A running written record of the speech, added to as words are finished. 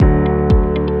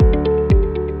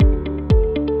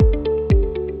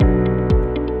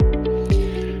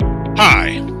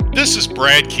This is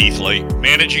Brad Keithley,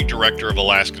 Managing Director of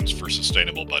Alaskans for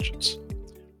Sustainable Budgets.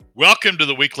 Welcome to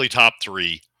the weekly Top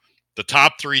 3, the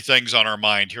top 3 things on our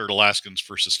mind here at Alaskans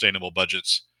for Sustainable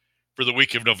Budgets for the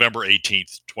week of November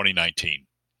 18th, 2019.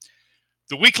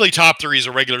 The weekly Top 3 is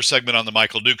a regular segment on The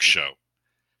Michael Dukes Show.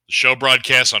 The show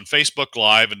broadcasts on Facebook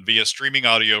Live and via streaming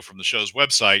audio from the show's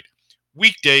website,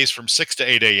 weekdays from 6 to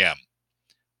 8 a.m.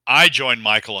 I join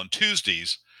Michael on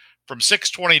Tuesdays from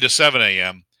 6:20 to 7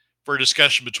 a.m. for a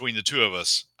discussion between the two of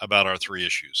us about our 3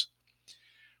 issues.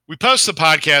 We post the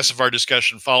podcast of our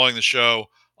discussion following the show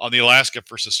on the Alaska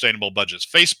for Sustainable Budgets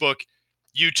Facebook,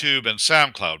 YouTube, and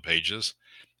SoundCloud pages,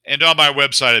 and on my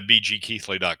website at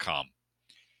bgkeithley.com.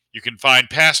 You can find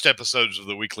past episodes of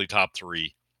the weekly Top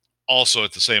 3 also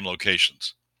at the same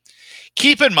locations.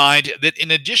 Keep in mind that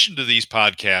in addition to these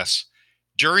podcasts,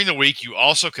 during the week you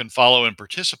also can follow and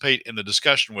participate in the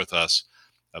discussion with us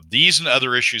of these and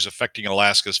other issues affecting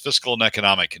Alaska's fiscal and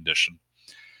economic condition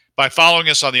by following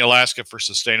us on the Alaska for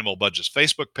Sustainable Budgets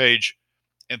Facebook page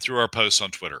and through our posts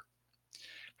on Twitter.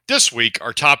 This week,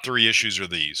 our top 3 issues are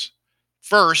these.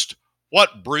 First,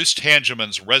 what Bruce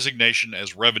Tangeman's resignation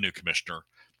as Revenue Commissioner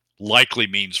likely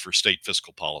means for state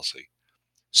fiscal policy.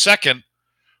 Second,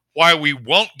 why we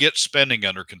won't get spending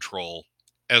under control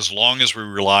as long as we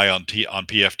rely on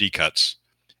PFDcuts,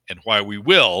 and why we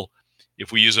will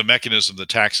if we use a mechanism that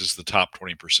taxes the top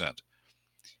 20%.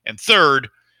 And third,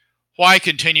 why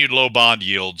continued low bond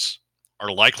yields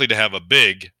are likely to have a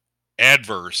big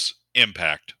adverse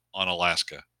impact on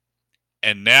Alaska.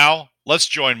 And now, let's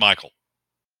join Michael.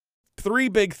 3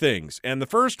 big things. And the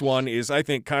first one is, I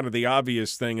think, kind of the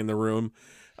obvious thing in the room,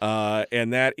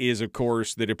 and that is, of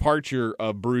course, the departure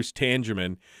of Bruce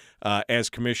Tangeman as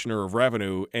Commissioner of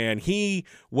Revenue. And he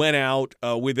went out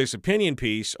with this opinion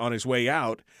piece on his way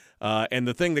out. And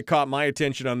the thing that caught my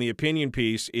attention on the opinion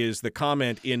piece is the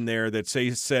comment in there that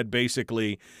said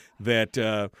basically that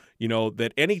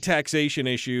that any taxation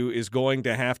issue is going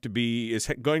to have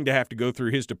to go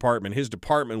through his department. His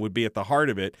department would be at the heart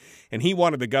of it, and he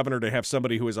wanted the governor to have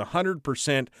somebody who is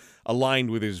 100%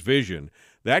 aligned with his vision.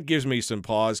 That gives me some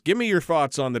pause. Give me your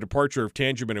thoughts on the departure of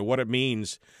Tangeman and what it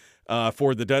means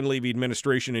for the Dunleavy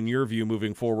administration in your view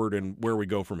moving forward and where we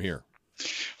go from here.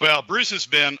 Well, Bruce has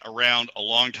been around a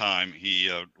long time.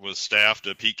 He was staffed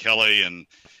to Pete Kelly and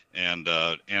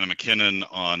Anna McKinnon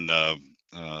on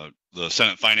the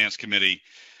Senate Finance Committee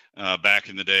back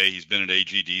in the day. He's been at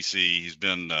AGDC. He's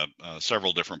been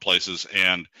several different places,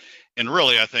 and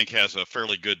really, I think, has a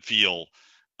fairly good feel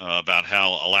about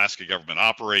how Alaska government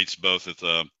operates, both at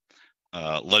the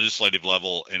legislative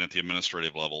level and at the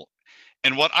administrative level.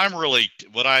 And what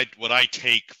I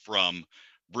take from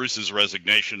Bruce's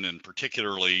resignation, and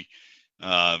particularly,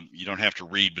 you don't have to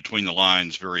read between the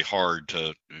lines very hard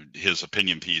to his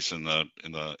opinion piece in the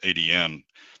ADN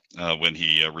when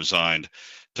he resigned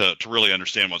to really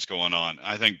understand what's going on.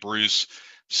 I think Bruce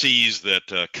sees that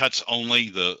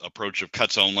the approach of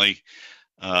cuts only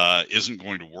isn't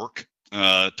going to work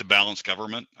to balance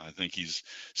government. I think he's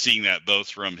seeing that both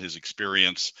from his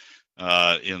experience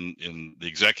in the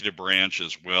executive branch,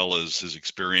 as well as his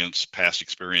past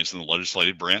experience in the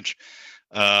legislative branch,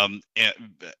 and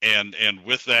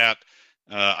with that,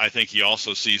 I think he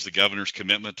also sees the governor's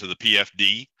commitment to the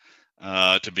PFD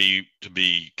to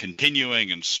be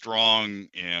continuing and strong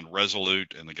and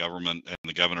resolute, and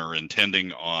the governor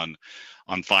intending on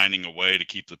finding a way to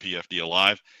keep the PFD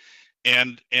alive.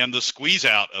 And the squeeze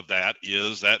out of that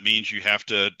means you have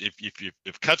to,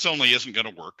 if cuts only isn't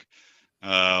going to work.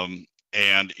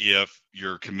 And if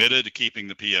you're committed to keeping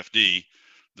the PFD,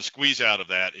 the squeeze out of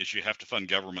that is you have to fund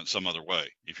government some other way.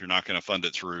 If you're not going to fund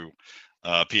it through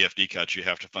PFD cuts, you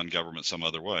have to fund government some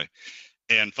other way.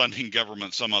 And funding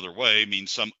government some other way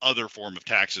means some other form of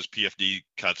taxes. PFD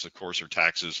cuts, of course, are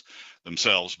taxes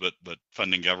themselves, but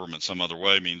funding government some other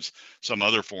way means some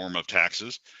other form of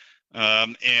taxes.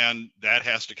 And that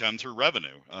has to come through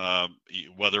revenue,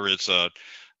 whether it's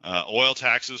oil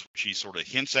taxes, which he sort of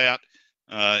hints at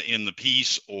in the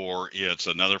piece, or it's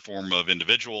another form of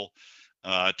individual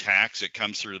tax. It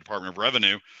comes through the Department of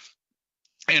Revenue.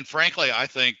 And frankly, I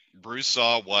think Bruce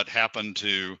saw what happened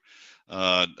to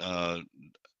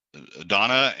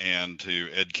Donna and to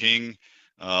Ed King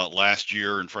last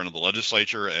year in front of the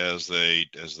legislature as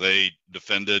they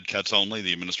defended cuts only,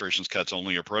 the administration's cuts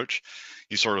only approach.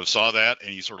 He sort of saw that,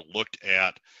 and he sort of looked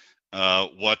at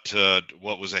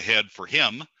what was ahead for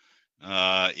him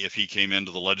if he came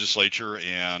into the legislature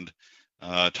and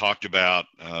talked about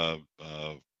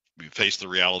faced the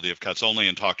reality of cuts only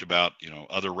and talked about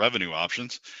other revenue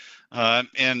options.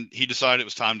 and he decided it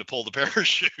was time to pull the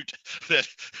parachute.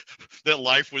 that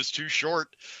life was too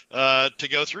short to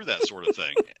go through that sort of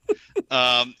thing.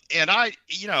 And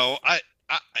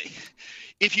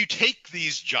if you take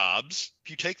these jobs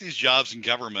in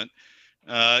government,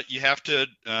 you have to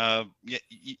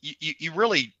you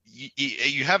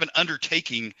have an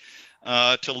undertaking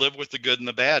to live with the good and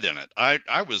the bad in it.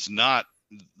 I was not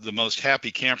the most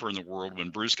happy camper in the world when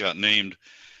Bruce got named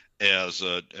as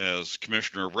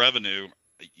Commissioner of Revenue.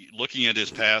 Looking at his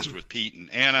past with Pete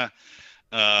and Anna,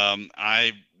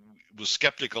 I was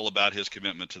skeptical about his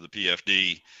commitment to the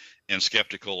PFD and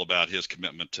skeptical about his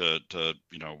commitment to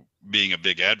being a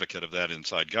big advocate of that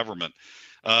inside government.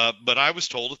 But I was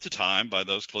told at the time by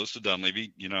those close to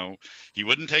Dunleavy, he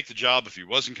wouldn't take the job if he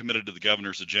wasn't committed to the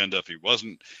governor's agenda, if he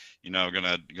wasn't,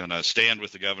 gonna stand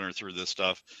with the governor through this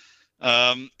stuff.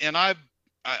 And I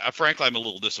frankly, I'm a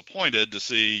little disappointed to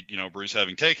see, Bruce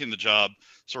having taken the job,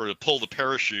 sort of pull the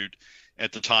parachute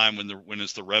at the time when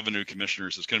it's the revenue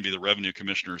commissioners, it's going to be the revenue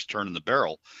commissioners turning the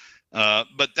barrel.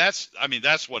 But that's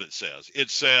what it says. It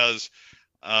says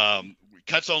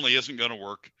cuts only isn't going to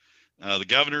work. The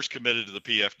governor's committed to the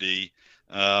PFD.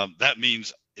 That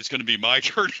means it's going to be my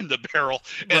turn in the barrel,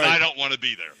 and right. I don't want to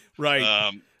be there.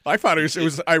 Right. I thought it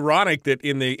was ironic that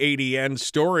in the ADN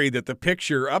story that the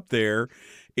picture up there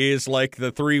is like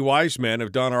the three wise men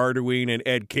of Don Arduin and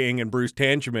Ed King and Bruce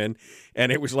Tangeman.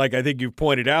 And it was like, I think you've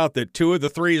pointed out that 2 of the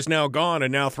 3 is now gone,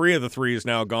 and now 3 of the 3 is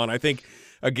now gone. I think,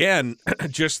 again,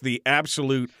 just the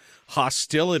absolute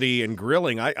hostility and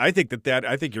grilling. I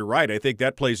think you're right. I think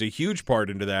that plays a huge part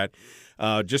into that,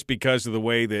 just because of the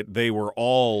way that they were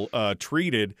all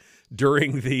treated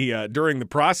during the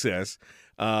process.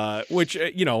 Which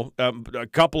a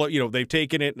couple of they've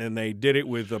taken it and they did it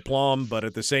with aplomb, but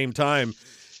at the same time,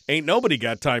 ain't nobody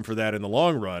got time for that in the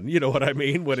long run. You know what I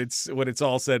mean? When it's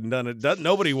all said and done,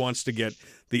 nobody wants to get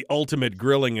the ultimate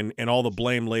grilling and all the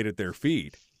blame laid at their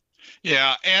feet.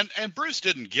 Yeah, and Bruce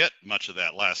didn't get much of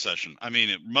that last session. I mean,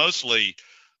 it mostly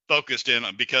focused in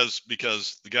on, because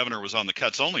the governor was on the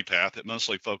cuts only path. It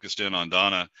mostly focused in on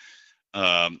Donna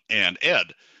and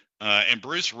Ed. And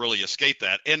Bruce really escaped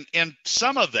that. And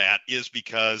some of that is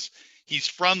because he's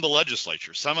from the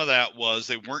legislature. Some of that was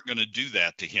they weren't going to do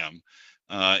that to him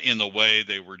in the way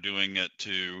they were doing it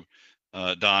to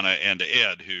Donna and to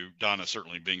Ed, who Donna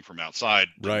certainly being from outside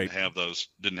didn't have those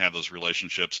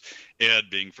relationships. Ed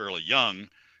being fairly young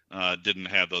didn't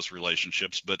have those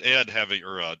relationships. But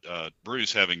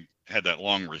Bruce having had that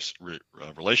long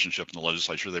relationship in the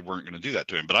legislature, they weren't going to do that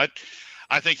to him. But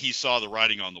I think he saw the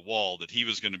writing on the wall that he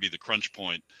was going to be the crunch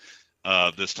point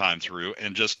this time through,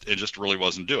 and just really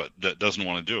doesn't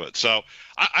want to do it. So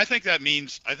I think that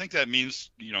means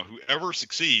whoever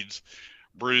succeeds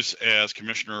Bruce as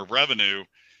Commissioner of Revenue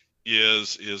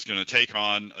is going to take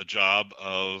on a job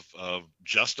of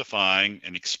justifying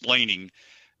and explaining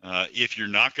if you're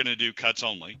not going to do cuts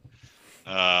only,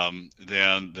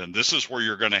 then this is where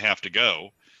you're going to have to go,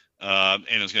 and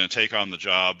is going to take on the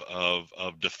job of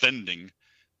defending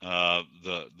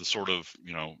the sort of,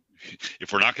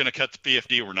 if we're not going to cut the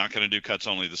PFD, we're not going to do cuts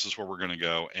only, this is where we're going to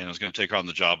go, and it's going to take on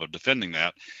the job of defending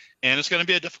that. And it's going to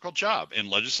be a difficult job, and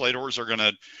legislators are going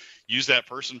to use that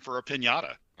person for a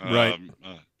piñata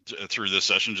through this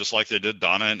session, just like they did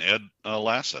Donna and Ed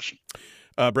last session.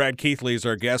 Brad Keithley is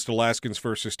our guest, Alaskans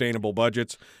for Sustainable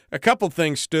Budgets. A couple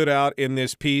things stood out in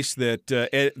this piece that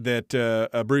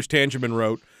Bruce Tangeman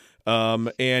wrote.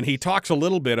 And he talks a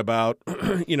little bit about,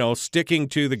 sticking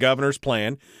to the governor's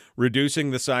plan,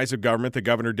 reducing the size of government. The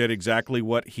governor did exactly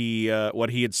what he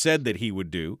had said that he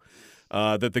would do,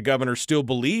 that the governor still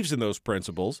believes in those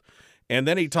principles. And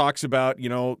then he talks about,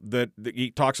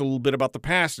 he talks a little bit about the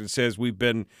past and says we've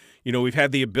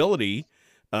had the ability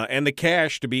and the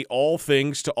cash to be all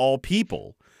things to all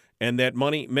people. And that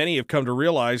many have come to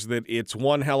realize that it's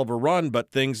one hell of a run,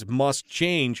 but things must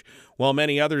change, while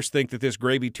many others think that this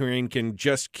gravy train can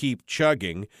just keep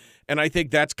chugging. And I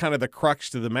think that's kind of the crux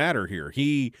to the matter here.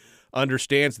 He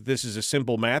understands that this is a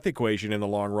simple math equation in the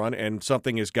long run, and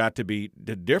something has got to be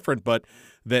different, but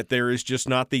that there is just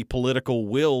not the political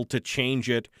will to change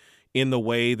it in the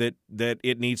way that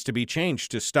it needs to be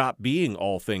changed, to stop being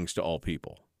all things to all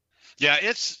people. Yeah,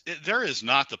 there is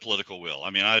not the political will. I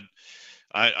mean,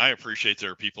 I appreciate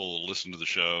there are people who listen to the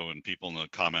show and people in the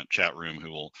comment chat room who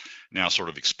will now sort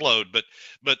of explode, but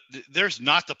there's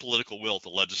not the political will at the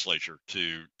legislature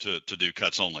to do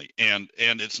cuts only, and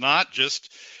it's not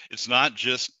just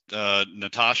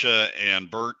Natasha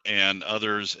and Bert and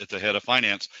others at the head of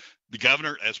finance. The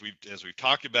governor, as we've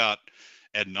talked about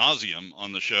ad nauseum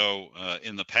on the show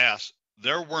in the past,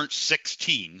 there weren't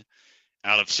 16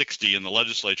 out of 60 in the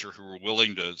legislature who were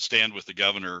willing to stand with the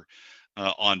governor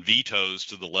on vetoes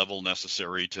to the level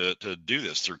necessary to do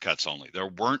this through cuts only. There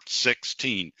weren't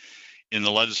 16 in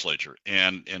the legislature,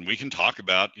 and we can talk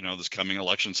about this coming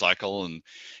election cycle and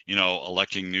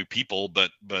electing new people, but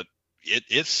it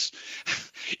is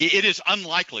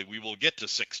unlikely we will get to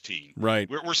 16. Right.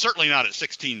 We're certainly not at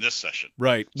 16 this session.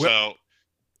 Right.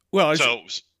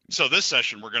 So this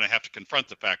session, we're going to have to confront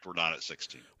the fact we're not at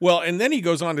 16. Well, and then he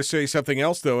goes on to say something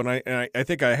else, though, and I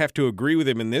think I have to agree with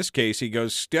him in this case. He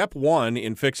goes, step one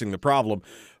in fixing the problem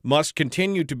must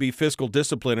continue to be fiscal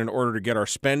discipline in order to get our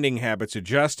spending habits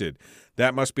adjusted.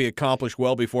 That must be accomplished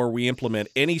well before we implement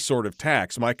any sort of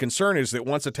tax. My concern is that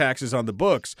once a tax is on the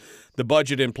books, the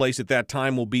budget in place at that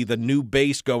time will be the new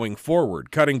base going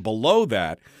forward. Cutting below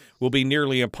that will be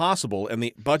nearly impossible, and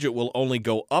the budget will only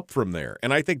go up from there.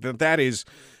 And I think that is,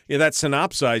 that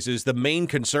synopsizes the main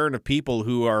concern of people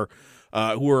who are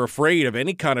afraid of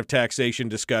any kind of taxation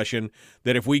discussion,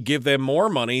 that if we give them more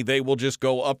money, they will just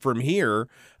go up from here,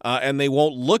 and they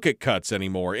won't look at cuts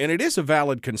anymore. And it is a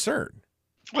valid concern.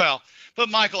 Well, but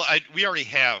Michael, we already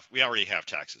have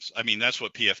taxes. I mean, that's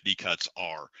what PFDcuts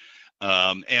are.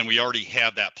 And we already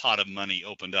have that pot of money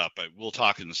opened up. We'll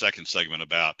talk in the second segment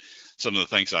about some of the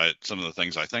things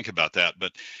I think about that.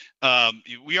 But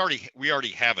we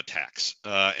already have a tax,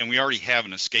 and we already have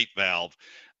an escape valve,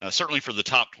 certainly for the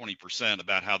top 20%,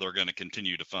 about how they're going to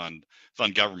continue to fund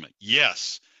government.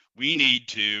 Yes, we need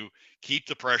to keep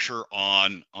the pressure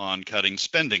on cutting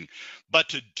spending, but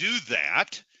to do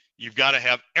that, you've got to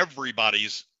have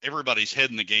everybody's head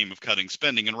in the game of cutting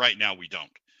spending, and right now we don't.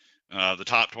 The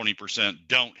top 20%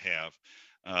 don't have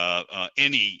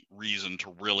any reason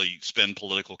to really spend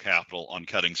political capital on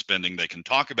cutting spending. They can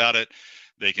talk about it.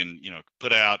 They can,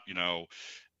 put out,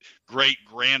 great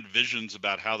grand visions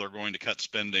about how they're going to cut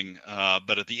spending.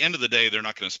 But at the end of the day, they're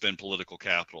not going to spend political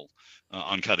capital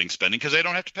on cutting spending because they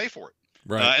don't have to pay for it.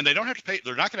 Right. And they don't have to pay.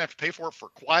 They're not going to have to pay for it for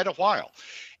quite a while.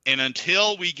 And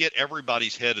until we get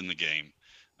everybody's head in the game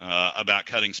about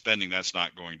cutting spending, that's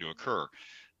not going to occur.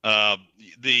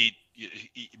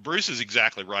 Bruce is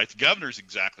exactly right. The governor's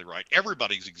exactly right.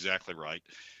 Everybody's exactly right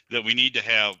that we need to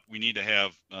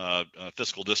have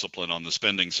fiscal discipline on the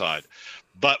spending side,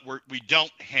 but we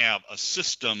don't have a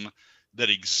system that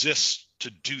exists to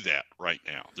do that right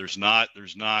now. There's not.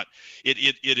 It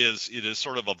is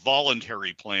sort of a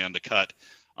voluntary plan to cut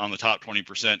on the top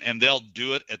 20%, and they'll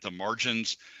do it at the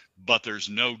margins, but there's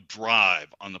no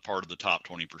drive on the part of the top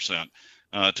 20%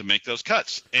 to make those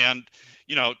cuts. And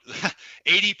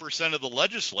 80% of the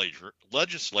legislature,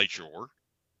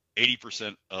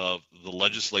 80% of the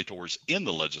legislators in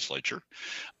the legislature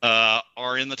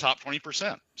are in the top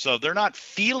 20%. So they're not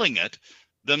feeling it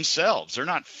themselves. They're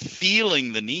not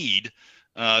feeling the need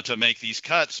to make these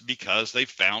cuts because they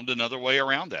found another way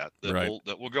around that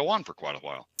will go on for quite a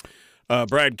while.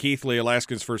 Brad Keithley,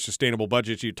 Alaskans for Sustainable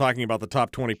Budgets, you're talking about the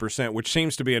top 20%, which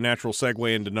seems to be a natural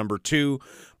segue into number two,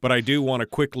 but I do want to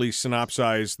quickly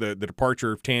synopsize the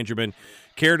departure of Tangeman.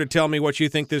 Care to tell me what you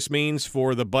think this means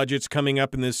for the budgets coming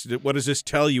up in this? What does this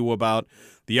tell you about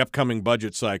the upcoming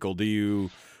budget cycle? Do you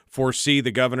foresee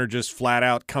the governor just flat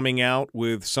out coming out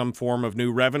with some form of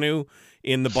new revenue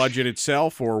in the budget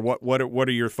itself, or what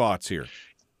are your thoughts here?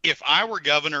 If I were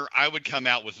governor, I would come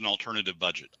out with an alternative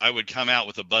budget. I would come out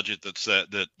with a budget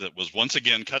that was once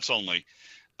again cuts only,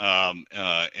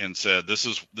 and said this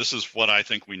is what I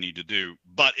think we need to do.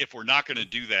 But if we're not going to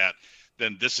do that,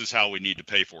 then this is how we need to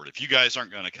pay for it. If you guys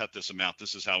aren't going to cut this amount,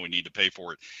 this is how we need to pay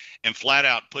for it, and flat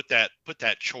out put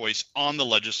that choice on the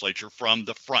legislature from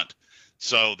the front,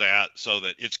 so that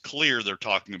it's clear they're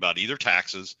talking about either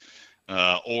taxes.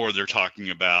 Or they're talking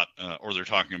about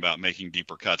making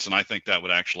deeper cuts, and I think that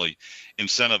would actually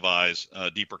incentivize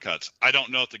deeper cuts. I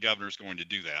don't know if the governor is going to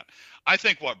do that. I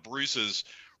think what Bruce's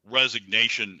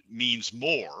resignation means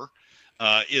more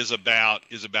is about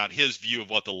his view of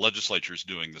what the legislature is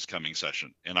doing this coming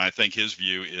session, and I think his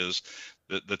view is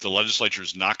that the legislature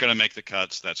is not going to make the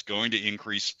cuts. That's going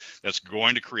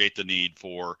to create the need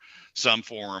for some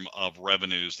form of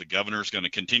revenues. The governor is going to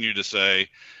continue to say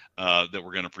that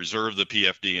we're going to preserve the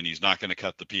PFD, and he's not going to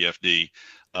cut the PFD,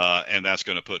 and that's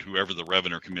going to put whoever the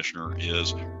revenue commissioner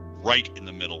is right in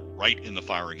the middle, right in the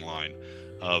firing line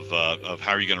of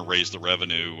how are you going to raise the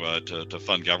revenue to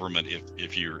fund government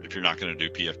if you're not going to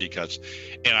do PFD cuts.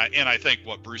 And I think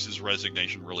what Bruce's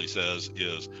resignation really says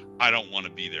is, I don't want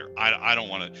to be there. I don't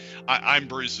want to. I'm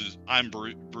Bruce.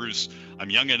 I'm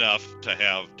young enough to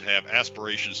have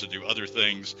aspirations to do other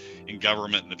things in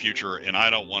government in the future, and I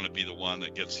don't want to be the one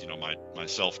that gets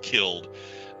myself killed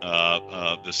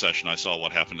this session. I saw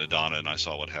what happened to Donna, and I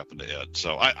saw what happened to Ed.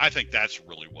 So I think that's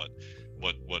really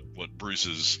what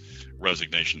Bruce's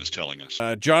resignation is telling us.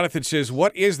 Jonathan says,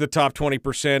 what is the top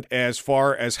 20% as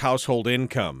far as household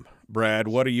income? Brad,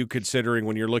 what are you considering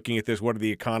when you're looking at this? What do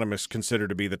the economists consider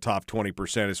to be the top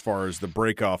 20% as far as the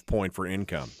break-off point for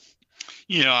income?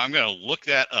 I'm going to look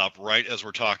that up right as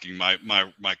we're talking. My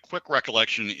quick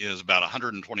recollection is about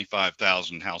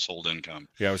 125,000 household income.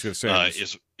 Yeah, I was going to say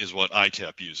is what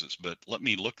ITEP uses, but let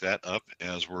me look that up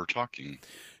as we're talking.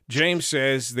 James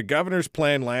says the governor's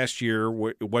plan last year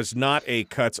was not a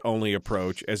cuts-only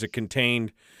approach, as it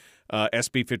contained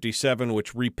SB 57,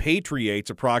 which repatriates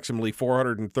approximately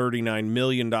 $439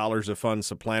 million of funds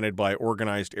supplanted by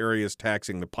organized areas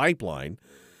taxing the pipeline.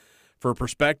 For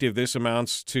perspective, this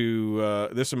amount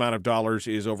of dollars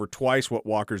is over twice what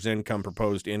Walker's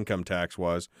proposed income tax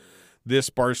was. This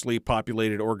sparsely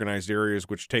populated organized areas,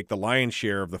 which take the lion's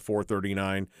share of the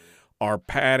 439, are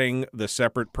padding the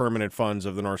separate permanent funds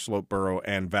of the North Slope Borough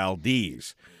and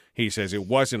Valdez. He says it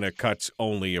wasn't a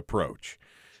cuts-only approach,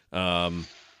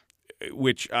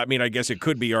 which, I mean, I guess it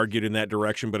could be argued in that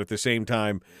direction, but at the same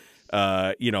time,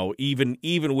 even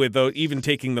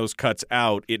taking those cuts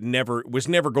out, it was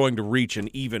never going to reach an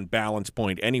even balance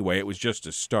point anyway. It was just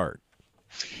a start.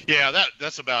 Yeah, that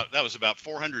was about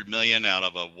 $400 million out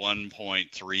of a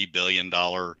 $1.3 billion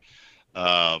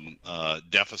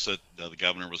deficit. The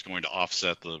governor was going to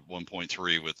offset the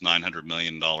 1.3 with $900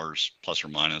 million plus or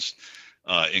minus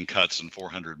in cuts and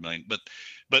 $400 million. But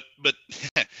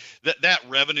that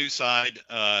revenue side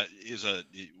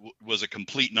was a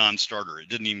complete non-starter. It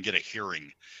didn't even get a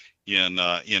hearing in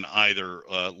either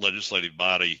legislative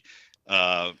body.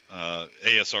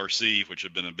 ASRC, which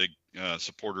had been a big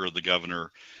supporter of the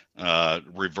governor,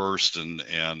 reversed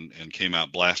and came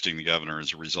out blasting the governor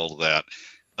as a result of that.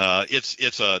 I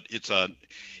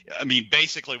mean,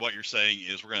 basically what you're saying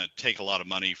is we're going to take a lot of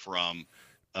money from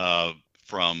the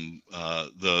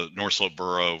North Slope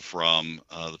Borough, from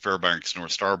the Fairbanks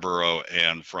North Star Borough,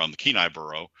 and from the Kenai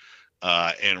Borough,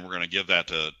 and we're going to give that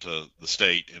to the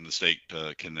state, and the state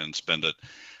can then spend it.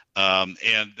 And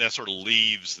that sort of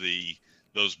leaves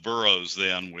those boroughs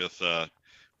then with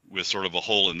sort of a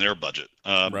hole in their budget.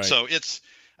 Right. So it's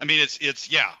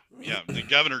the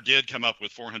governor did come up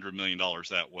with $400 million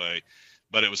that way,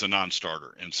 but it was a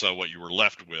non-starter, and so what you were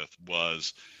left with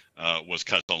was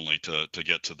cuts only to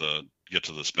get to the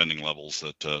spending levels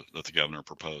that the governor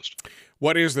proposed.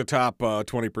 What is the top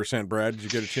 20%, Brad? Did you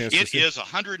get a chance to see? It is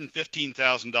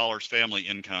 $115,000 family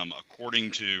income,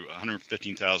 according to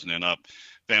 $115,000 and up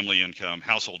family income,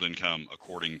 household income,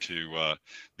 according to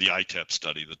the ITEP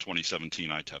study, the 2017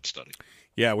 ITEP study.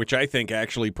 Yeah, which I think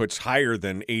actually puts higher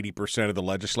than 80% of the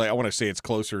legislature. I want to say it's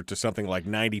closer to something like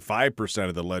 95%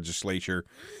 of the legislature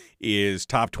is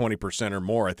top 20% or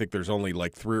more. I think there's only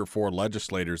like 3 or 4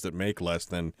 legislators that make less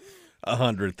than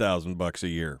 $100,000 a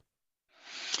year.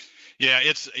 Yeah,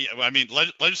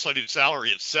 legislative salary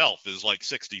itself is like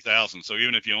 $60,000. So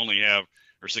even if you only have,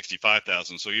 or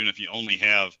 $65,000. So even if you only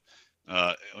have,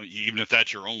 even if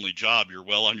that's your only job, you're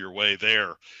well on your way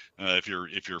there. If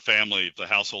your family, if the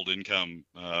household income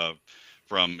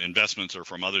from investments or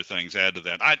from other things add to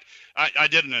that, I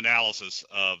did an analysis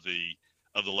of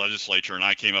the legislature, and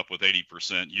I came up with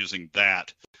 80% using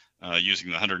that, using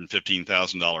the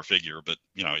 $115,000 figure. But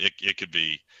it could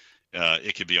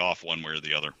be off one way or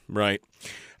the other. Right.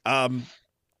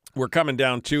 We're coming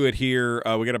down to it here.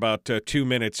 We got about 2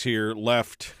 minutes here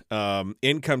left.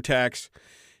 Income tax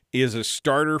is a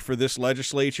starter for this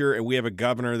legislature, and we have a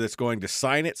governor that's going to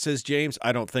sign it, says James.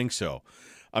 I don't think so.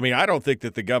 I mean, I don't think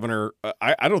that the governor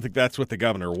I don't think that's what the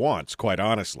governor wants, quite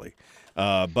honestly.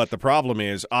 But the problem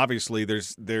is, obviously,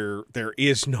 there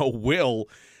is no will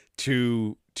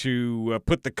to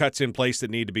put the cuts in place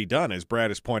that need to be done. As Brad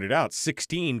has pointed out,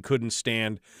 16 couldn't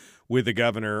stand with the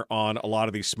governor on a lot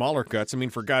of these smaller cuts. I mean,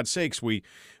 for God's sakes, we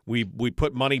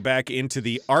put money back into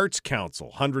the Arts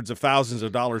Council, hundreds of thousands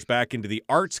of dollars back into the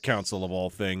Arts Council of all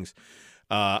things.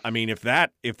 I mean, if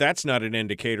that's not an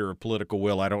indicator of political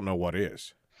will, I don't know what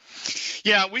is.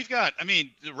 Yeah,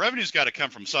 the revenue's got to come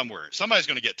from somewhere. Somebody's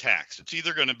going to get taxed. It's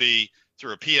either going to be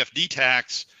through a PFD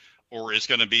tax, or it's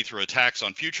going to be through a tax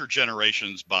on future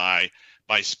generations by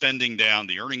spending down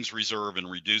the earnings reserve and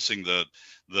reducing the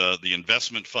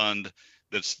investment fund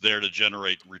that's there to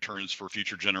generate returns for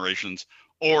future generations,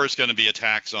 or it's going to be a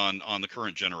tax on the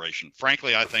current generation.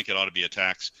 Frankly, I think it ought to be a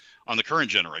tax on the current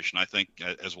generation. I think,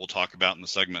 as we'll talk about in the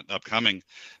segment upcoming,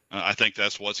 I think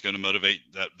that's what's going to motivate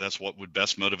that's what would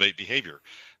best motivate behavior.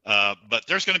 But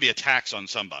there's going to be a tax on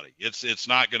somebody. It's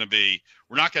not going to be,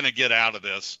 we're not going to get out of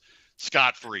this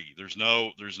scot-free. There's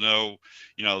no,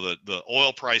 the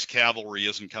oil price cavalry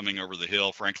isn't coming over the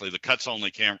hill. Frankly, the cuts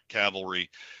only cavalry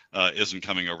isn't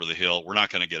coming over the hill, we're not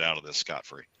going to get out of this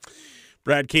scot-free.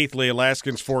 Brad Keithley,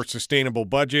 Alaskans for Sustainable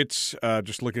Budgets.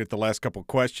 Just looking at the last couple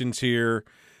questions here.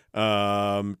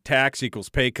 Tax equals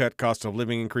pay cut, cost of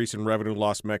living increase, and revenue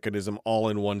loss mechanism all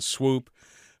in one swoop.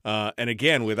 And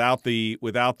again, without the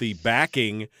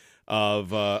backing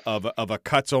of a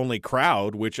cuts only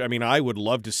crowd, which I mean I would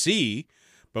love to see,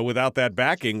 but without that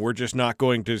backing, we're just not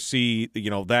going to see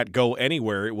that go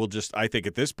anywhere. It will just, I think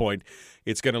at this point,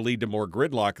 it's going to lead to more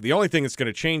gridlock. The only thing that's going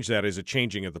to change that is a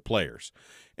changing of the players.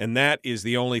 And that is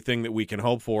the only thing that we can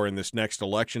hope for in this next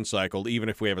election cycle, even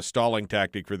if we have a stalling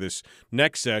tactic for this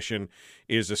next session,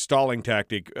 is a stalling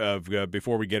tactic of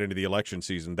before we get into the election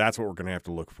season. That's what we're going to have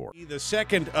to look for. The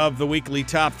second of the weekly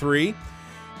top three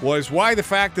was why the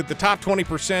fact that the top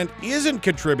 20% isn't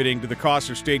contributing to the cost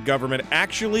of state government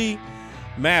actually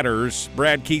matters.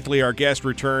 Brad Keithley, our guest,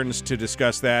 returns to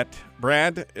discuss that.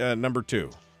 Brad, number two.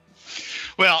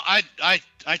 Well,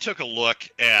 I took a look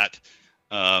at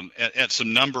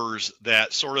some numbers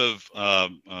that sort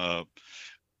of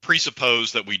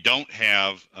presuppose that we don't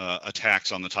have a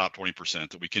tax on the top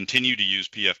 20%, that we continue to use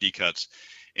PFDcuts,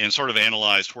 and sort of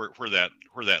analyzed where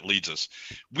that leads us.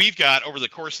 We've got, over the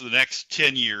course of the next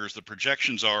 10 years, the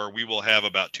projections are we will have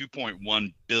about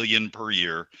 $2.1 billion per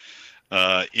year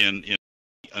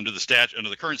under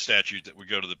the current statute that would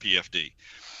go to the PFD.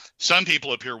 Some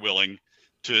people appear willing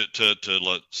to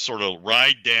sort of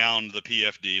ride down the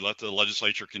PFD, let the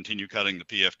legislature continue cutting the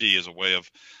PFD as a way of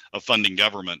funding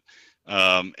government,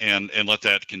 and let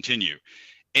that continue.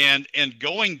 And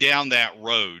going down that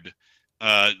road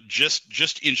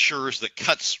just ensures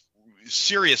that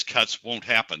serious cuts won't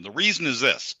happen. The reason is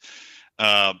this.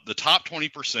 The top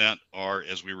 20% are,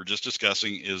 as we were just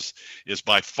discussing, is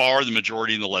by far the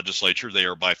majority in the legislature. They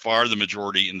are by far the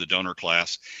majority in the donor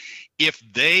class. If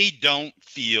they don't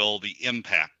feel the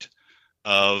impact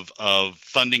of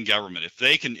funding government, if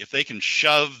they can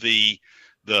shove the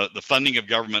funding of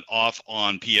government off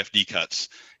on PFD cuts,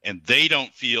 and they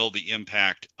don't feel the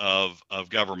impact of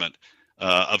government,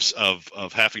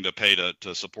 of having to pay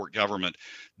to support government,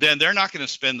 then they're not going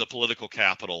to spend the political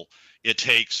capital it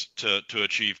takes to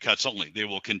achieve cuts only. They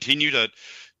will continue to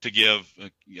give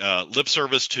lip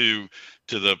service to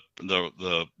the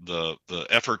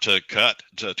effort to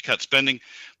cut spending,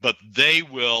 but they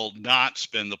will not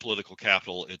spend the political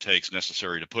capital it takes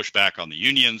necessary to push back on the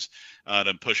unions,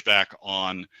 to push back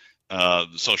on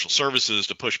social services,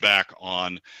 to push back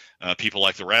on people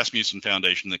like the Rasmussen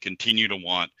Foundation that continue to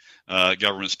want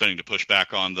government spending, to push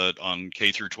back on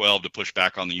K through 12, to push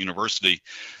back on the university.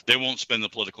 They won't spend the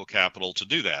political capital to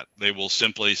do that. They will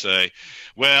simply say,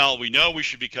 well, we know we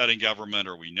should be cutting government,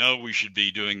 or we know we should be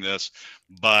doing this,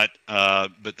 but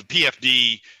the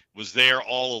PFD was there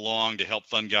all along to help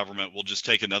fund government. We'll just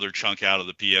take another chunk out of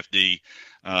the PFD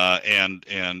and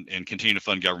continue to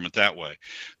fund government that way.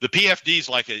 The PFD is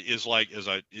like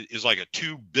a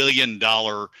 $2 billion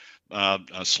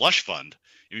slush fund.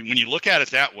 When you look at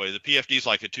it that way, the PFD is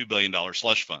like a $2 billion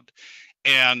slush fund,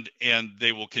 and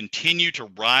they will continue to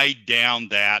ride down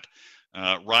that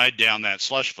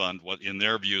slush fund. What in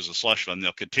their view is a slush fund,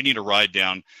 they'll continue to ride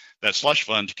down that slush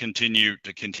fund to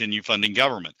continue funding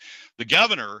government. The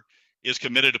governor is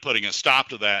committed to putting a stop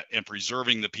to that and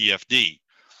preserving the PFD.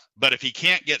 But if he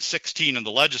can't get 16 in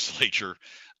the legislature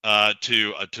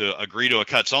to agree to a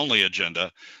cuts only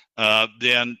agenda,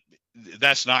 then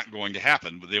that's not going to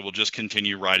happen. They will just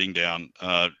continue riding down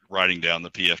the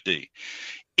PFD.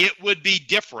 It would be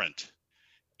different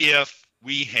if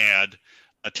we had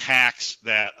a tax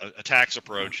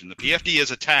approach, and the PFD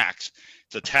is a tax.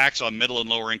 It's a tax on middle and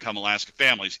lower income Alaska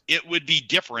families. It would be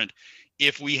different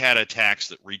if we had a tax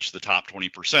that reached the top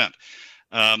 20%.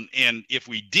 And if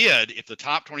the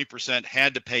top 20%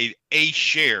 had to pay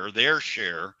their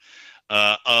share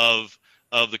of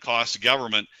the cost of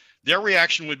government, their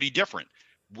reaction would be different.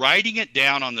 Writing it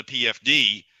down on the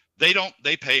PFD,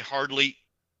 they pay hardly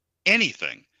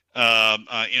anything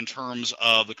in terms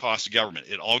of the cost of government.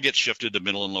 It all gets shifted to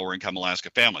middle and lower income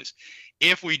Alaska families.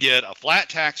 If we did a flat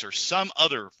tax or some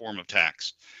other form of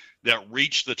tax that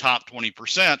reached the top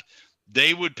 20%,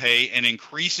 they would pay an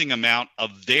increasing amount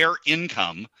of their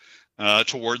income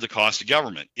toward the cost of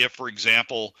government. If, for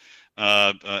example,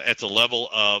 at the level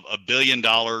of $1 billion in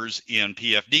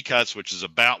PFD cuts, which is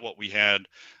about what we had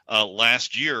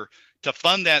last year, to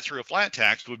fund that through a flat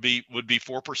tax would be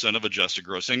 4% of adjusted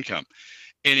gross income.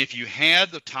 And if you had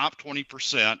the top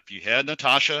 20%, if you had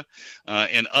Natasha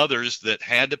and others that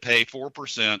had to pay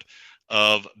 4%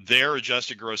 of their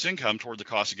adjusted gross income toward the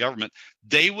cost of government,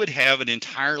 they would have an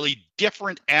entirely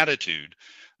different attitude,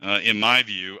 in my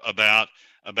view, about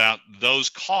those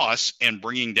costs and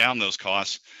bringing down those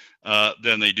costs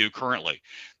than they do currently.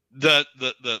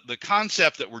 The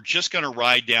concept that we're just going to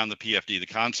ride down the PFD, the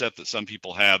concept that some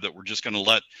people have that we're just going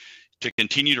to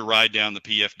continue to ride down the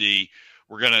PFD.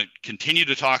 We're going to continue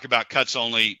to talk about cuts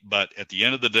only, but at the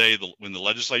end of the day, when the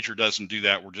legislature doesn't do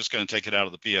that, we're just going to take it out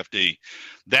of the PFD.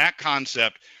 That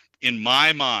concept, in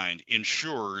my mind,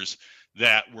 ensures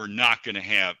that we're not going to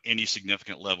have any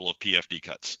significant level of PFD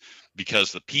cuts,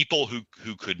 because the people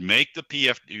who could make the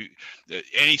PFD,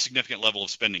 any significant level of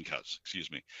spending cuts,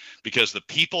 because the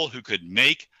people who could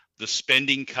make the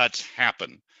spending cuts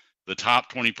happen, the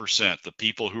top 20%, the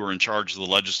people who are in charge of the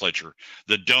legislature,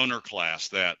 the donor class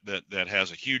that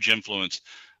has a huge influence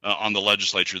on the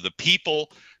legislature, the people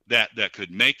that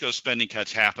could make those spending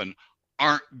cuts happen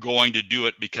aren't going to do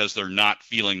it because they're not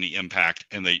feeling the impact,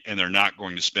 and they're not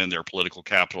going to spend their political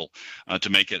capital to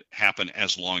make it happen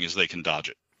as long as they can dodge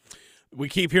it. We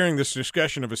keep hearing this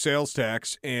discussion of a sales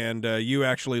tax, and you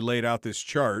actually laid out this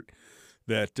chart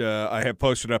that I have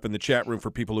posted up in the chat room for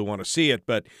people who want to see it,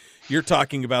 but you're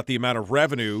talking about the amount of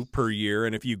revenue per year,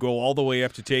 and if you go all the way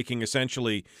up to taking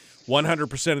essentially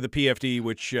 100% of the PFD,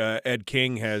 which Ed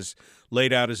King has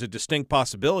laid out as a distinct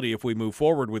possibility if we move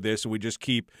forward with this and we just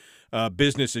keep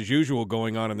business as usual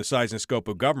going on in the size and scope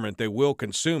of government, they will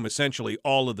consume essentially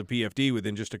all of the PFD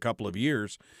within just a couple of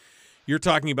years. You're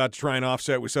talking about to try and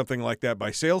offset with something like that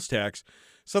by sales tax,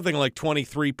 something like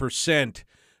 23%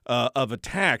 of a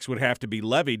tax would have to be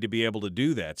levied to be able to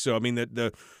do that. So, I mean,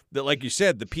 the like you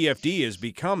said, the PFD has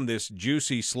become this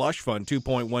juicy slush fund,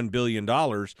 $2.1 billion,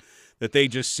 that they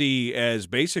just see as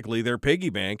basically their piggy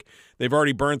bank. They've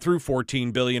already burned through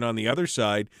 $14 billion on the other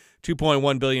side.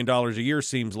 $2.1 billion a year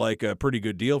seems like a pretty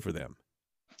good deal for them.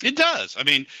 It does. I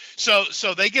mean, so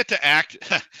they get to act.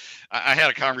 I had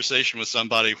a conversation with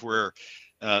somebody where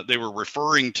they were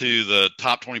referring to the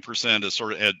top 20% as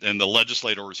sort of, and the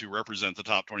legislators who represent the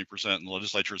top 20% in the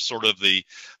legislature as sort of the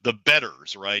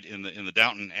betters, right? In the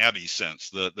Downton Abbey sense,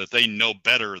 that they know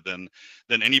better than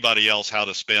anybody else how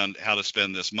to spend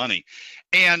this money,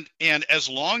 and as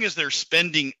long as they're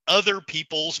spending other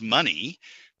people's money,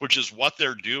 which is what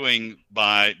they're doing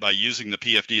by using the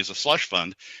PFD as a slush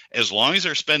fund, as long as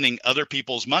they're spending other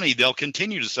people's money, they'll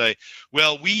continue to say,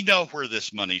 well, we know where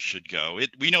this money should go.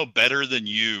 We know better than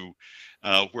you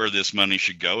where this money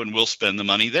should go, and we'll spend the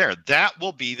money there. That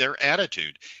will be their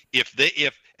attitude. If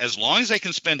as long as they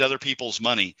can spend other people's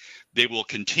money, they will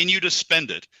continue to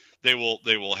spend it. They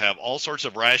will have all sorts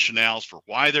of rationales for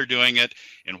why they're doing it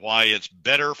and why it's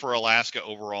better for Alaska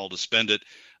overall to spend it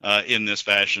in this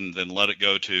fashion than let it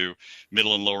go to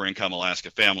middle and lower income Alaska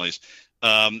families.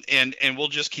 And we'll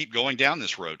just keep going down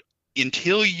this road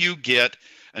until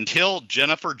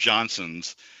Jennifer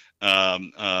Johnson's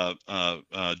donor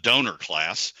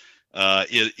class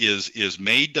is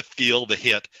made to feel the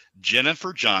hit.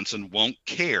 Jennifer Johnson won't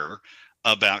care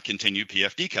about continued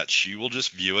PFD cuts. She will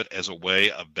just view it as a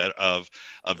way of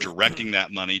directing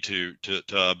that money to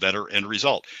a better end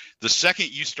result. The second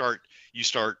you start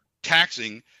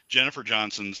taxing Jennifer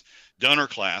Johnson's donor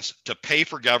class to pay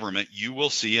for government, you will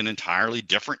see an entirely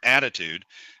different attitude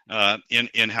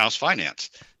in House Finance.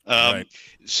 Right.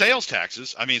 Sales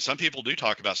taxes, I mean, some people do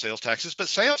talk about sales taxes, but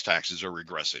sales taxes are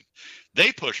regressive.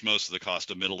 They push most of the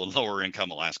cost of middle and lower income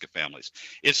Alaska families.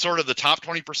 It's sort of the top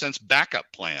 20%'s backup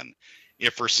plan.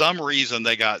 If for some reason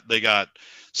they got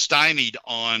stymied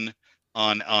on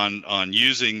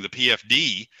using the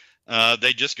PFD,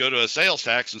 they just go to a sales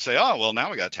tax and say, oh, well,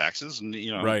 now we got taxes, and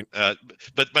right.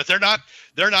 But they're not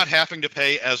having to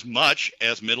pay as much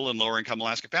as middle and lower income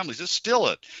Alaska families. It's still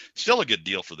a good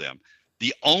deal for them.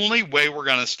 The only way we're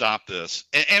going to stop this,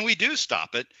 and we do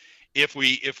stop it, if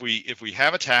we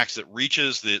have a tax that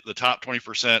reaches the top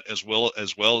 20% as well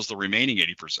as the remaining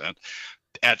 80%,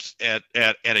 at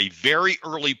a very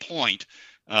early point,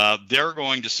 they're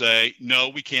going to say, no,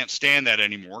 we can't stand that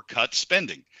anymore. Cut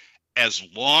spending. As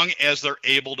long as they're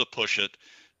able to push it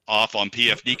off on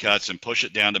PFD cuts and push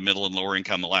it down to middle and lower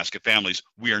income Alaska families,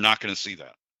 we are not going to see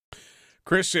that.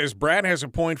 Chris says Brad has a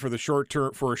point for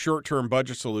a short-term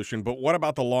budget solution, but what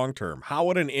about the long term? How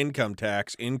would an income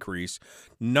tax increase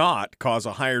not cause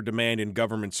a higher demand in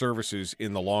government services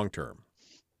in the long term?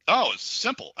 Oh, it's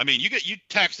simple. I mean, you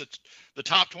tax the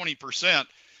top 20%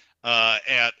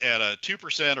 at a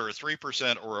 2% or a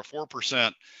 3% or a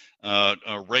 4%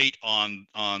 rate on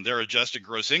their adjusted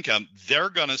gross income. They're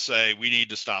going to say we need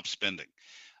to stop spending,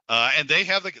 and they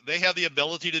have the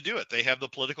ability to do it. They have the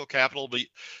political capital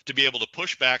to be able to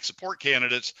push back, support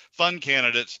candidates, fund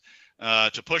candidates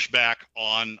to push back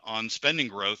on spending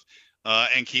growth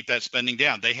and keep that spending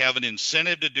down. They have an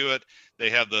incentive to do it. They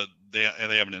have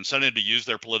an incentive to use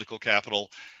their political capital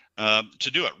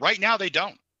to do it. Right now, they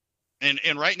don't.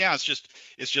 And right now it's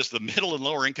just the middle and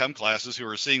lower income classes who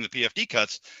are seeing the PFD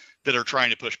cuts that are trying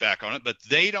to push back on it, but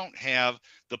they don't have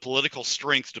the political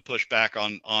strength to push back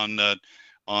on that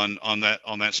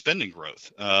spending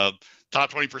growth. Top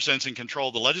 20% is in control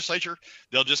of the legislature.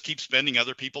 They'll just keep spending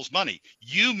other people's money.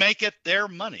 You make it their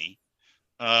money.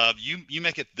 You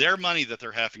make it their money that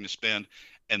they're having to spend,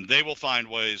 and they will find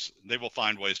ways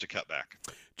to cut back.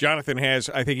 Jonathan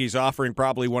I think he's offering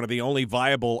probably one of the only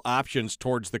viable options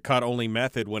towards the cut-only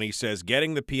method when he says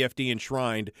getting the PFD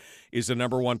enshrined is the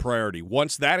number one priority.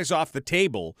 Once that is off the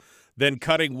table, then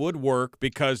cutting would work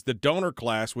because the donor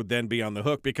class would then be on the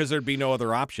hook because there'd be no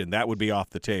other option. That would be off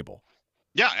the table.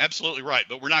 Yeah, absolutely right.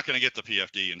 But we're not going to get the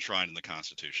PFD enshrined in the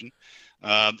Constitution.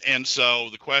 And so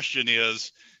the question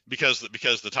is, because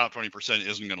the top 20%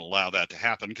 isn't going to allow that to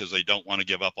happen because they don't want to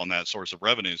give up on that source of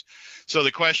revenues. So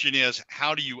the question is,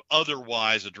 how do you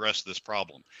otherwise address this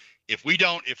problem? If we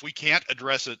can't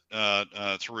address it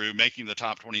through making the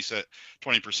top 20%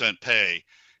 pay,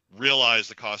 realize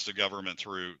the cost of government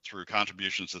through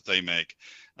contributions that they make.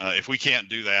 If we can't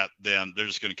do that, then they're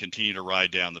just going to continue to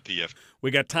ride down the PF.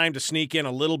 We got time to sneak in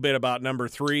a little bit about number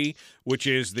 3, which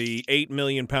is the 8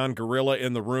 million pound gorilla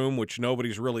in the room, which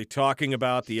nobody's really talking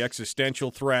about, the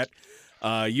existential threat.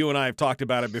 You and I have talked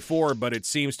about it before, but it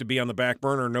seems to be on the back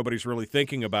burner. Nobody's really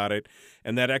thinking about it.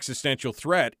 And that existential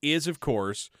threat is, of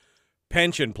course,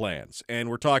 pension plans. And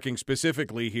we're talking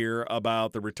specifically here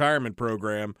about the retirement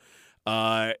program.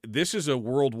 This is a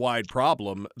worldwide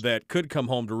problem that could come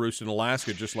home to roost in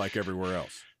Alaska just like everywhere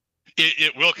else.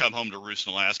 It will come home to roost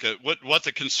in Alaska. What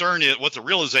the concern is, what the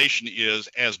realization is,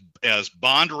 as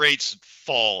bond rates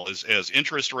fall, as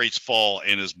interest rates fall,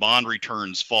 and as bond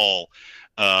returns fall,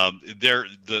 the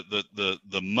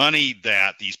money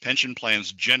that these pension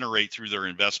plans generate through their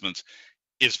investments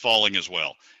is falling as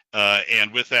well.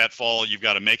 And with that fall, you've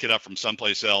got to make it up from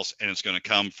someplace else, and it's going to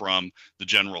come from the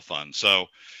general fund. So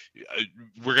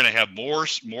we're going to have more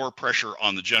pressure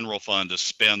on the general fund to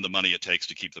spend the money it takes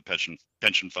to keep the pension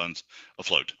funds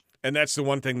afloat. And that's the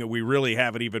one thing that we really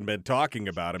haven't even been talking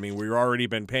about. I mean, we've already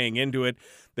been paying into it.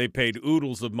 They paid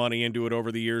oodles of money into it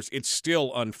over the years. It's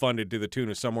still unfunded to the tune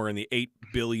of somewhere in the $8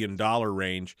 billion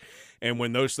range. And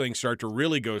when those things start to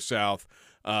really go south,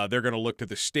 they're going to look to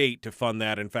the state to fund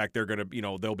that. In fact, they're going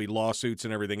to, there'll be lawsuits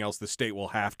and everything else. The state will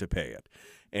have to pay it.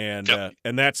 And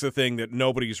and that's the thing that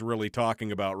nobody's really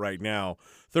talking about right now.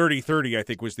 30-30, I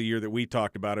think, was the year that we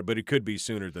talked about it, but it could be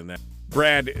sooner than that.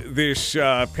 Brad, this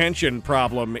pension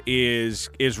problem is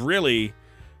really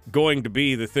going to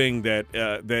be the thing that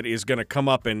that is going to come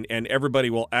up, and everybody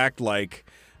will act like,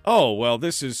 oh, well,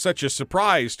 this is such a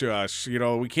surprise to us.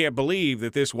 We can't believe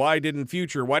that this. Why didn't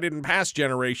past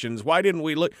generations? Why didn't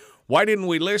we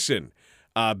listen?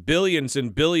 Billions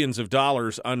and billions of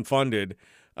dollars unfunded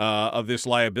of this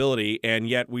liability, and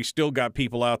yet we still got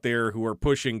people out there who are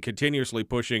continuously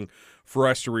pushing for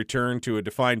us to return to a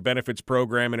defined benefits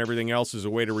program and everything else as a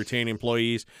way to retain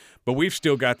employees. But we've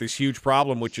still got this huge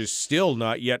problem, which has still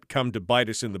not yet come to bite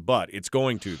us in the butt. It's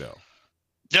going to, though.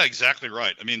 Yeah, exactly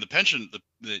right. I mean, the pension,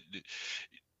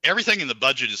 everything in the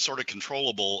budget is sort of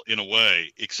controllable in a way,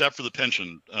 except for the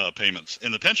pension payments.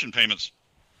 And the pension payments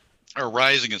are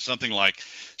rising at something like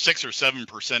 6 or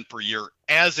 7% per year,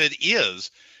 as it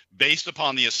is, based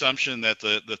upon the assumption that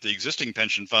the existing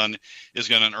pension fund is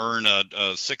going to earn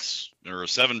a 6 or a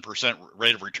 7%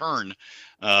 rate of return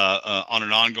on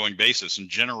an ongoing basis and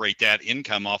generate that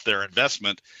income off their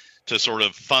investment to sort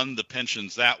of fund the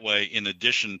pensions that way, in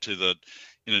addition to the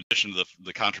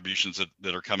contributions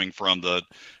that are coming from the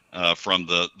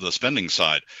spending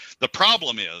side. The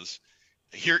problem is,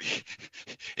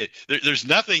 there's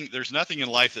nothing in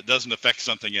life that doesn't affect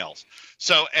something else.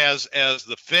 So as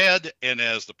the Fed and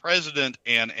as the president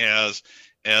and as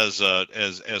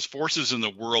forces in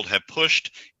the world have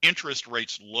pushed interest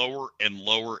rates lower and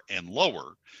lower and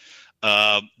lower,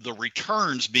 the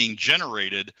returns being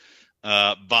generated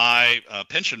by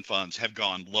pension funds have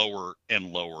gone lower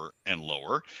and lower and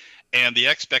lower, and the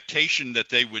expectation that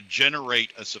they would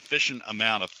generate a sufficient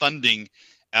amount of funding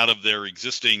out of their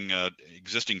existing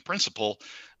principal,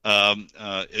 and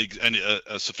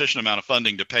a sufficient amount of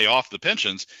funding to pay off the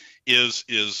pensions is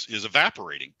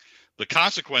evaporating. The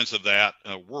consequence of that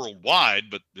worldwide,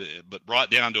 but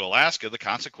brought down to Alaska, the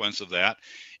consequence of that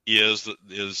is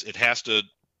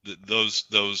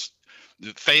those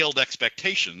failed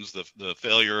expectations, the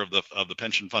failure of the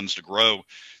pension funds to grow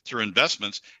through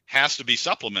investments, has to be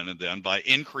supplemented then by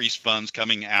increased funds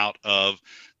coming out of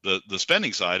the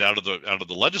spending side, out of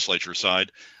the legislature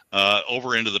side,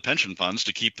 over into the pension funds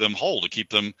to keep them whole, to keep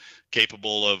them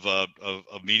capable of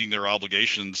meeting their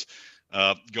obligations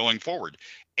going forward.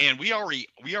 And we already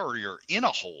are in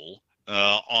a hole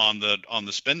on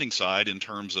the spending side in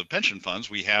terms of pension funds.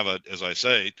 We have as I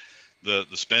say, the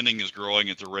spending is growing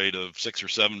at the rate of 6 or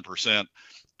 7%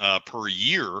 per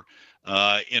year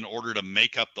in order to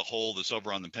make up the hole that's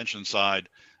over on the pension side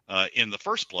in the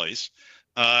first place.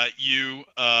 You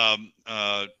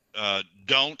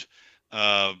don't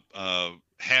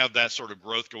have that sort of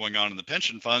growth going on in the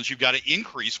pension funds. You've got to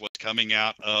increase what's coming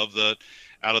out of the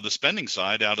spending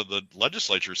side, out of the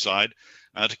legislature side,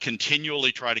 to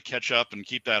continually try to catch up and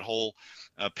keep that hole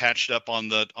patched up on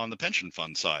the pension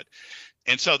fund side.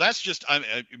 And so that's just,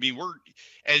 I mean, we're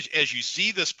as you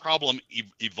see this problem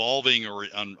evolving or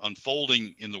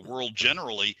unfolding in the world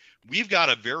generally, we've got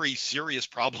a very serious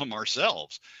problem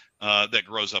ourselves that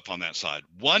grows up on that side.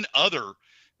 One other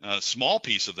small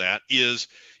piece of that is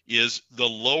the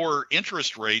lower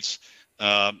interest rates.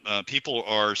 People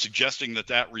are suggesting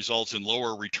that results in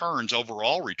lower returns,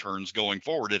 overall returns going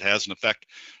forward. It has an effect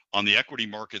on the equity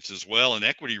markets as well, and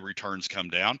equity returns come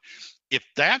down. If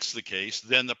that's the case,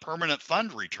 then the permanent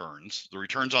fund returns, the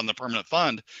returns on the permanent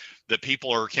fund that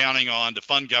people are counting on to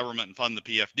fund government and fund the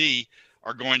PFD,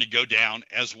 are going to go down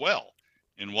as well.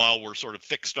 And while we're sort of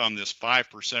fixed on this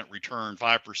 5% return,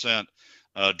 5%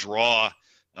 draw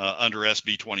under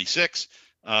SB 26,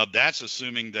 that's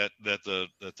assuming that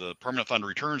the permanent fund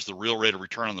returns, the real rate of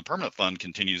return on the permanent fund,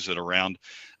 continues at around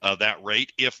that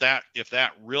rate. If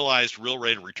that realized real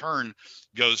rate of return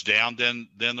goes down, then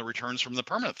the returns from the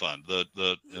permanent fund,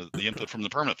 the input from the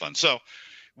permanent fund. So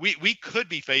we could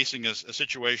be facing a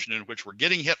situation in which we're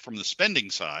getting hit from the spending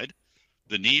side,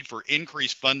 the need for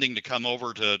increased funding to come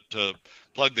over to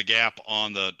plug the gap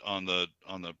on the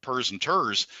PERS and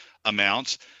TERS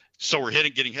amounts. So we're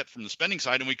getting hit from the spending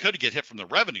side, and we could get hit from the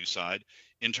revenue side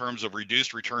in terms of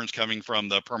reduced returns coming from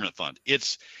the permanent fund.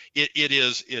 It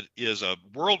is a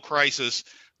world crisis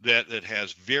that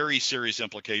has very serious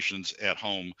implications at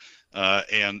home,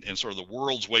 and sort of the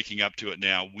world's waking up to it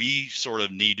now. We sort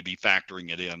of need to be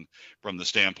factoring it in from the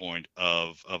standpoint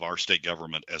of our state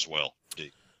government as well.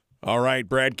 All right,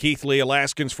 Brad Keithley,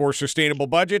 Alaskans for Sustainable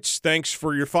Budgets. Thanks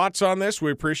for your thoughts on this. We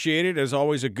appreciate it. As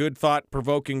always, a good,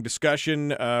 thought-provoking discussion.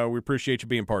 We appreciate you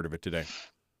being part of it today.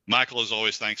 Michael, as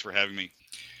always, thanks for having me.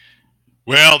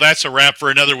 Well, that's a wrap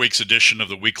for another week's edition of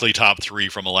the Weekly Top 3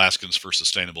 from Alaskans for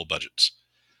Sustainable Budgets.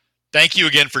 Thank you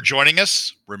again for joining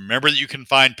us. Remember that you can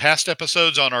find past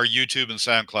episodes on our YouTube and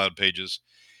SoundCloud pages,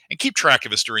 and keep track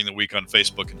of us during the week on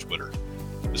Facebook and Twitter.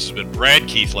 This has been Brad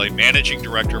Keithley, Managing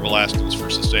Director of Alaskans for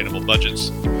Sustainable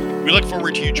Budgets. We look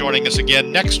forward to you joining us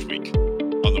again next week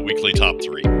on the Weekly Top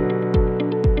 3.